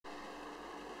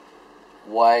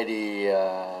why the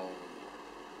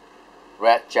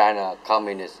Red China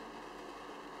communists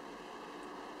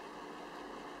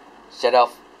set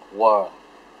off World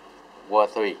War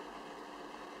III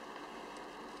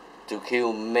to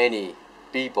kill many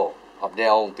people of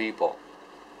their own people,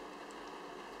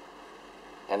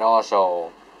 and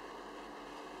also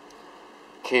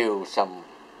kill some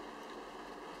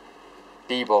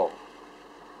people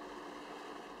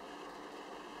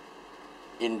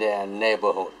in their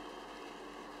neighborhood.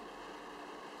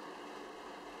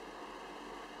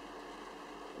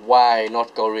 Why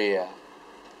North Korea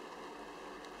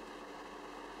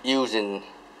using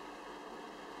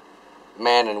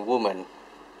men and women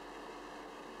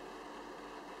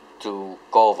to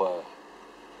cover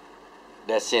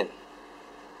their sin?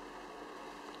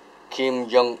 Kim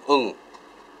Jong-un,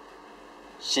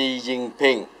 Xi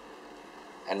Jinping,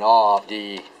 and all of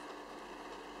the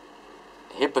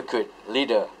hypocrite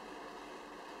leader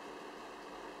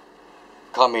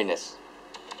communists,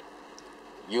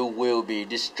 you will be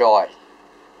destroyed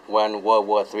when World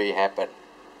War III happens.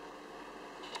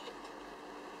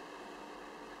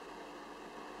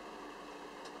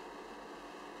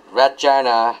 Red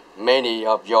China, many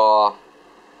of your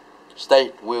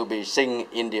states will be sink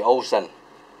in the ocean.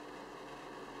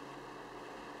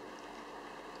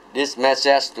 This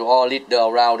message to all leaders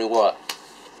around the world.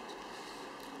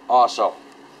 Also,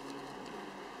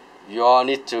 you all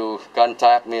need to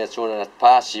contact me as soon as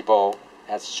possible,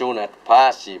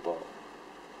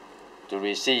 to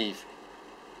receive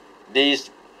this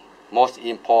most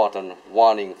important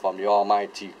warning from the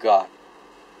Almighty God.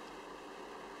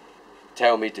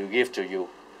 Tell me to give to you.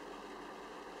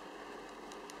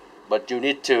 But you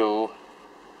need to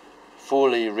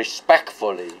fully,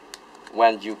 respectfully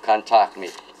when you contact me.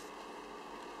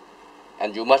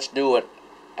 And you must do it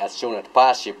as soon as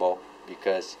possible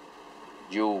because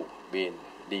you've been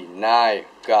denied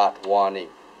God warning.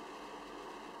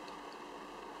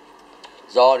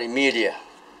 So the media,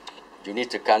 you need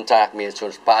to contact me as soon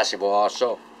as possible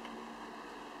also.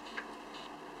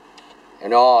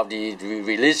 And all of the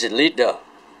religious leaders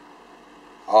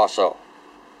also.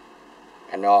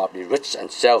 And all of the rich and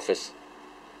selfish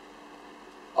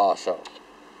also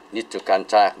need to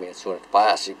contact me as soon as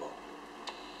possible.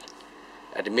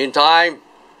 At the meantime,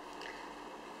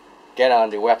 get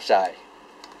on the website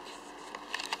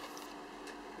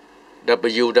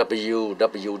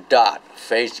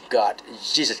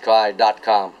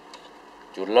www.faithgodjesuschrist.com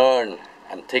to learn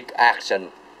and take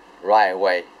action right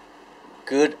away.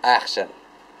 Good action.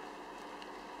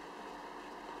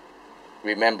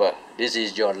 Remember, this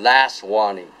is your last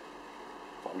warning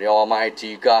from the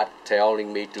Almighty God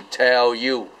telling me to tell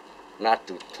you, not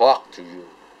to talk to you.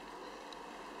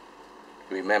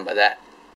 Remember that.